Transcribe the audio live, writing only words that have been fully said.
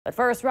But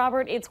first,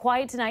 Robert, it's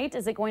quiet tonight.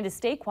 Is it going to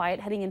stay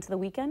quiet heading into the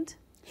weekend?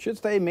 Should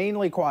stay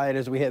mainly quiet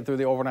as we head through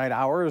the overnight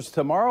hours.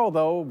 Tomorrow,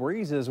 though,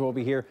 breezes will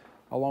be here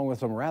along with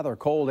some rather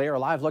cold air. A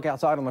live look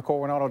outside on the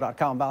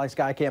CorwinAuto.com Valley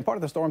Skycam, part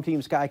of the Storm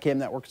Team Skycam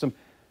network. Some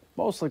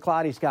mostly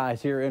cloudy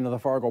skies here into the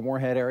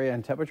Fargo-Moorhead area,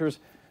 and temperatures,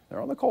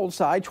 they're on the cold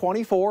side.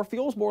 24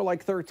 feels more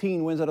like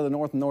 13. Winds out of the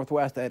north and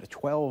northwest at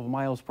 12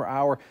 miles per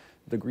hour.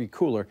 A degree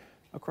cooler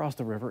across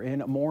the river in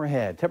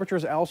Moorhead.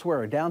 Temperatures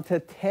elsewhere down to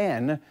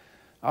 10.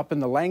 Up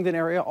in the Langdon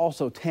area,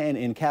 also 10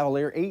 in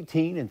Cavalier,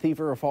 18 in Thief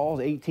River Falls,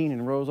 18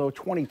 in Roseau,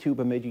 22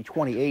 Bemidji,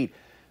 28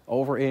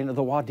 over in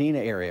the Wadena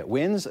area.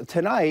 Winds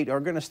tonight are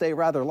going to stay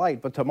rather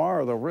light, but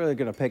tomorrow they're really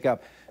going to pick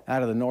up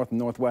out of the north and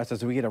northwest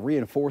as we get a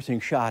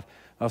reinforcing shot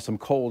of some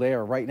cold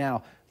air. Right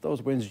now,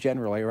 those winds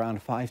generally around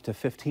 5 to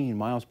 15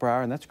 miles per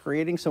hour, and that's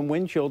creating some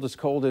wind chills as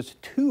cold as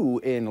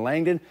 2 in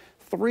Langdon,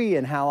 3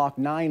 in Hallock,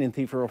 9 in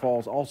Thief River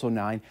Falls, also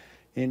 9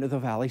 into the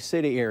Valley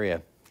City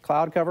area.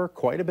 Cloud cover,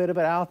 quite a bit of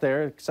it out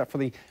there, except for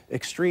the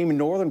extreme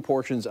northern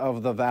portions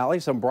of the valley.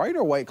 Some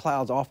brighter white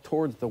clouds off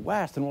towards the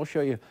west, and we'll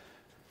show you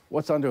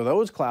what's under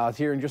those clouds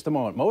here in just a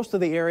moment. Most of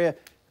the area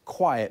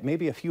quiet,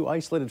 maybe a few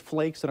isolated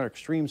flakes in our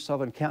extreme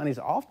southern counties.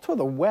 Off to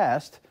the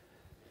west,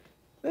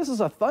 this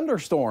is a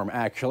thunderstorm,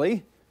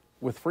 actually,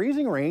 with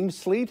freezing rain,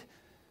 sleet,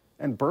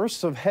 and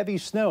bursts of heavy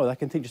snow. That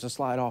continues to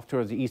slide off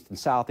towards the east and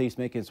southeast,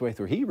 making its way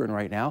through Hebron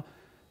right now.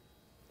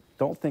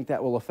 Don't think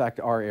that will affect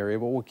our area,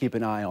 but we'll keep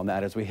an eye on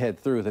that as we head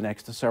through the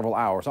next several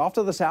hours. Off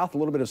to the south, a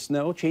little bit of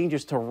snow,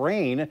 changes to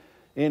rain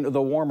in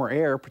the warmer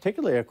air,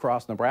 particularly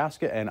across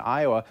Nebraska and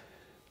Iowa.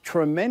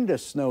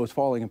 Tremendous snow is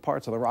falling in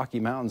parts of the Rocky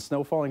Mountains,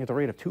 snow falling at the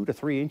rate of 2 to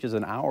 3 inches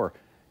an hour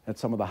at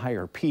some of the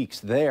higher peaks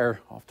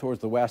there. Off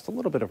towards the west, a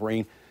little bit of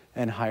rain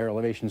and higher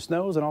elevation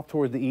snows, and off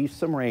toward the east,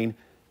 some rain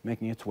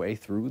making its way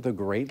through the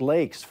Great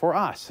Lakes. For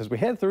us, as we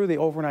head through the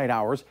overnight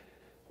hours,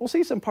 we'll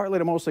see some partly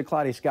to mostly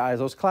cloudy skies.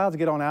 Those clouds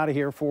get on out of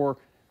here for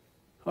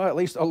at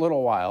least a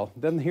little while.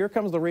 Then here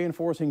comes the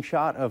reinforcing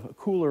shot of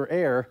cooler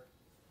air.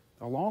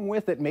 Along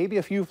with it, maybe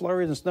a few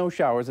flurries and snow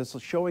showers.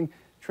 It's showing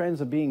trends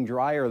of being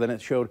drier than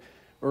it showed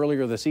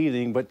earlier this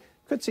evening, but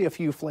could see a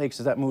few flakes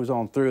as that moves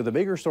on through. The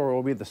bigger story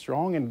will be the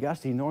strong and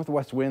gusty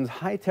northwest winds.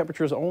 High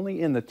temperatures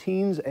only in the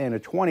teens and the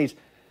 20s.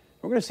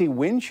 We're going to see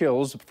wind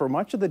chills for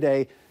much of the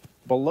day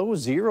below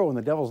zero in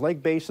the Devil's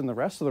Lake Basin. The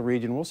rest of the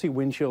region, we'll see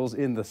wind chills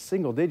in the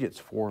single digits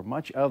for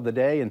much of the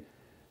day, and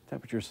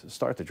temperatures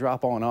start to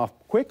drop on off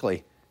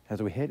quickly as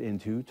we head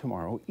into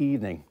tomorrow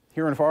evening.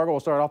 Here in Fargo,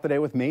 we'll start off the day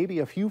with maybe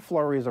a few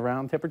flurries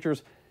around.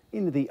 Temperatures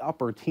into the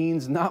upper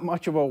teens. Not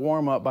much of a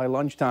warm up by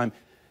lunchtime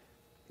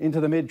into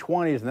the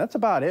mid-20s, and that's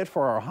about it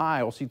for our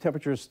high. We'll see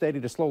temperatures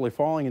steady to slowly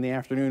falling in the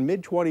afternoon.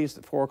 Mid-20s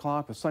at 4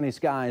 o'clock with sunny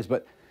skies,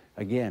 but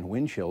again,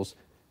 wind chills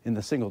in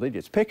the single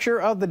digits.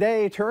 Picture of the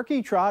day,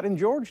 turkey trot in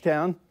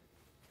Georgetown.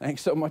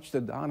 Thanks so much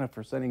to Donna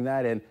for sending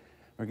that in.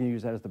 We're going to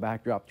use that as the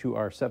backdrop to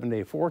our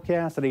 7-day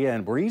forecast. And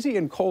again, breezy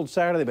and cold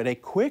Saturday, but a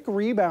quick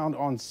rebound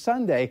on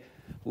Sunday.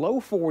 Low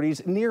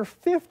 40s, near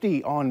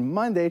 50 on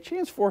Monday.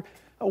 Chance for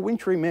a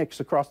wintry mix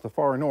across the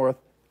far north.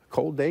 A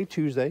cold day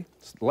Tuesday,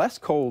 less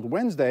cold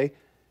Wednesday.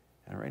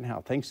 And right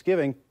now,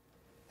 Thanksgiving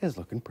is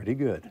looking pretty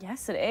good.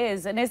 Yes, it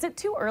is. And is it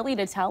too early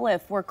to tell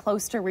if we're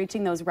close to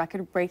reaching those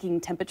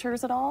record-breaking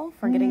temperatures at all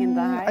for getting in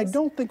the highs? I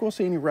don't think we'll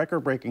see any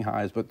record-breaking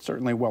highs, but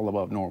certainly well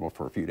above normal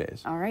for a few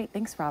days. All right.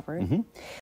 Thanks, Robert.